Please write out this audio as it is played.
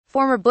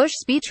Former Bush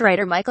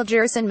speechwriter Michael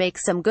Gerson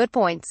makes some good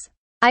points.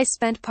 I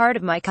spent part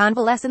of my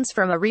convalescence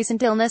from a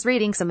recent illness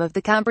reading some of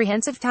the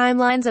comprehensive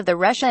timelines of the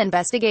Russia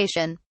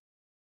investigation.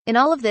 In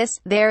all of this,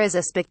 there is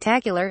a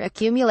spectacular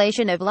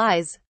accumulation of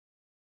lies.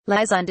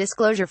 Lies on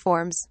disclosure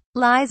forms,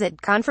 lies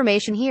at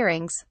confirmation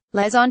hearings,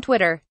 lies on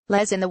Twitter,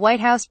 lies in the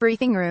White House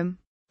briefing room,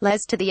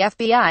 lies to the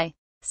FBI,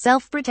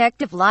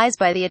 self-protective lies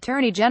by the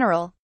Attorney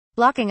General,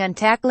 blocking and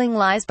tackling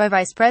lies by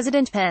Vice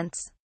President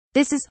Pence.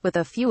 This is, with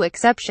a few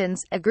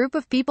exceptions, a group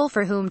of people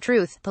for whom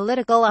truth,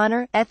 political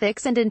honor,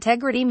 ethics and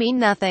integrity mean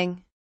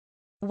nothing.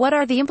 What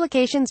are the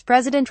implications?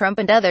 President Trump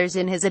and others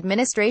in his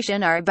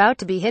administration are about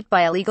to be hit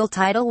by a legal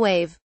tidal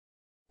wave.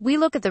 We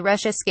look at the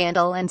Russia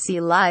scandal and see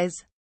lies.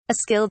 A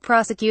skilled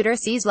prosecutor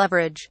sees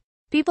leverage.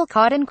 People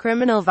caught in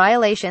criminal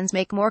violations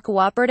make more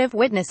cooperative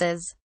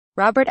witnesses.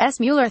 Robert S.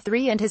 Mueller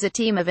III and his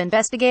team of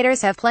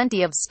investigators have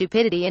plenty of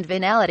stupidity and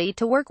venality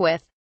to work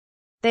with.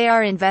 They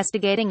are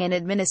investigating an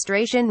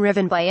administration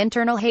riven by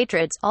internal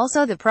hatreds,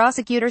 also the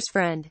prosecutor's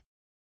friend.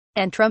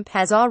 And Trump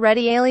has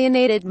already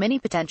alienated many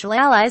potential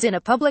allies in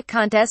a public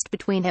contest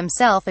between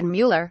himself and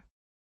Mueller.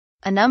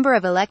 A number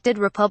of elected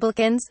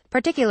Republicans,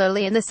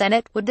 particularly in the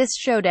Senate, would this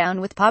showdown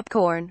with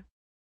popcorn.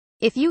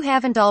 If you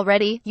haven't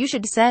already, you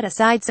should set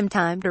aside some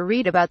time to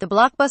read about the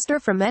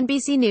blockbuster from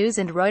NBC News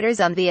and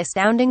Reuters on the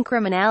astounding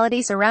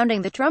criminality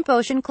surrounding the Trump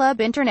Ocean Club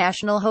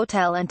International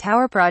Hotel and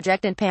Tower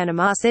project in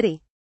Panama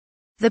City.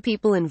 The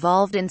people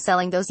involved in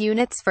selling those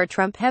units for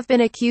Trump have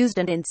been accused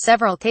and in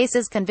several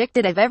cases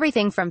convicted of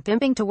everything from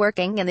pimping to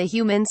working in the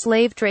human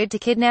slave trade to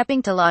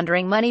kidnapping to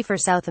laundering money for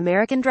South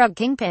American drug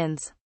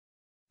kingpins.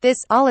 This,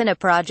 all in a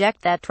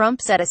project that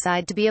Trump set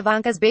aside to be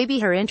Ivanka's baby,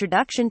 her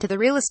introduction to the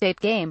real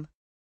estate game.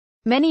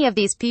 Many of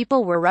these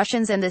people were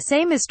Russians, and the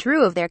same is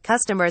true of their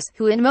customers,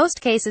 who in most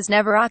cases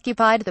never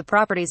occupied the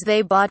properties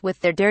they bought with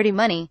their dirty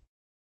money.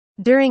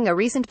 During a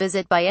recent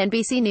visit by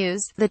NBC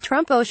News, the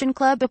Trump Ocean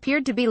Club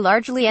appeared to be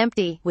largely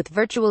empty, with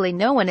virtually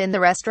no one in the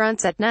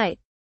restaurants at night.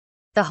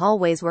 The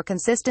hallways were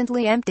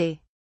consistently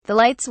empty. The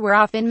lights were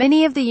off in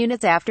many of the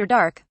units after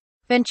dark.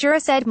 Ventura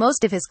said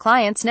most of his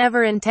clients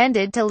never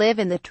intended to live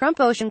in the Trump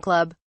Ocean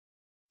Club.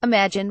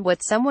 Imagine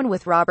what someone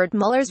with Robert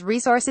Mueller's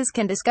resources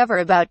can discover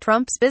about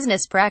Trump's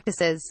business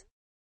practices.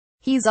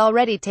 He's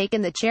already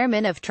taken the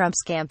chairman of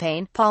Trump's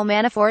campaign, Paul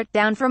Manafort,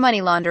 down for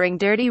money laundering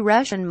dirty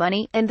Russian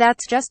money, and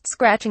that's just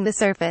scratching the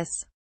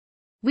surface.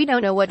 We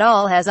don't know what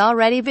all has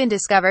already been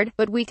discovered,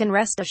 but we can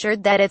rest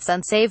assured that it's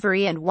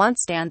unsavory and won't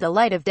stand the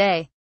light of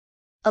day.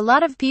 A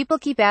lot of people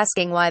keep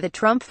asking why the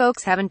Trump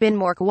folks haven't been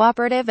more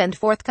cooperative and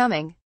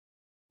forthcoming.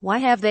 Why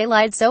have they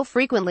lied so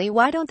frequently?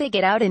 Why don't they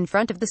get out in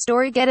front of the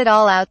story, get it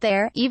all out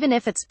there, even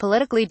if it's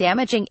politically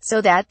damaging,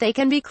 so that they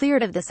can be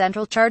cleared of the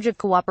central charge of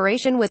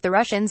cooperation with the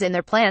Russians in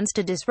their plans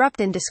to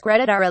disrupt and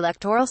discredit our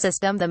electoral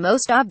system? The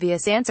most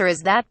obvious answer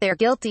is that they're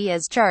guilty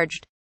as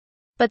charged.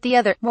 But the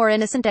other, more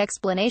innocent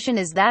explanation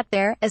is that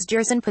they're, as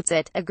Gerson puts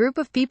it, a group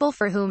of people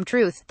for whom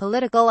truth,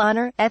 political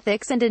honor,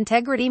 ethics and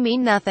integrity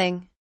mean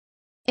nothing.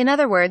 In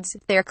other words,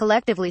 they're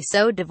collectively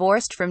so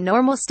divorced from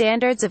normal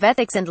standards of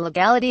ethics and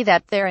legality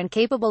that they're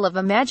incapable of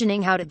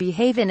imagining how to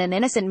behave in an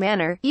innocent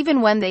manner,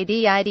 even when they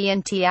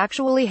didn't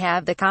actually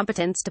have the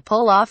competence to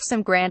pull off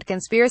some grand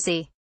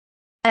conspiracy.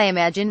 I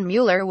imagine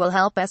Mueller will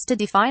help us to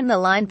define the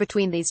line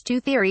between these two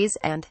theories,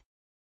 and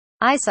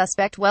I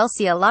suspect we'll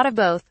see a lot of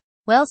both.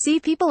 We'll see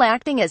people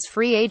acting as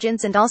free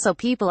agents and also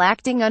people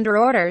acting under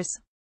orders.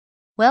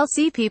 We'll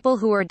see people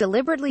who are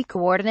deliberately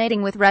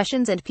coordinating with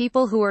Russians and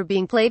people who are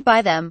being played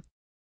by them.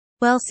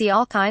 We'll see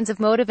all kinds of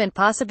motive and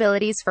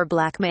possibilities for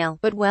blackmail,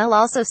 but we'll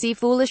also see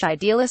foolish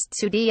idealists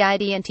who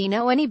didn't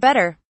know any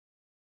better.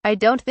 I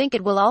don't think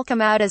it will all come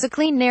out as a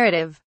clean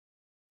narrative.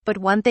 But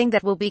one thing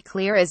that will be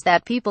clear is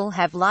that people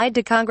have lied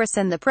to Congress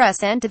and the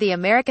press and to the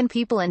American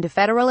people and to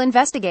federal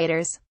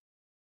investigators.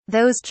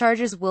 Those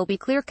charges will be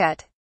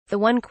clear-cut. The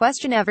one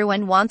question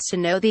everyone wants to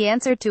know the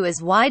answer to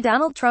is why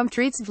Donald Trump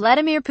treats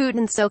Vladimir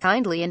Putin so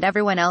kindly and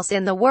everyone else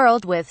in the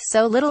world with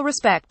so little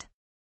respect.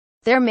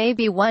 There may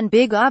be one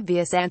big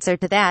obvious answer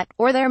to that,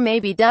 or there may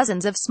be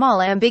dozens of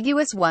small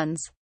ambiguous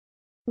ones.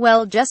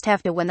 We'll just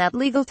have to when that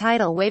legal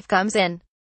tidal wave comes in.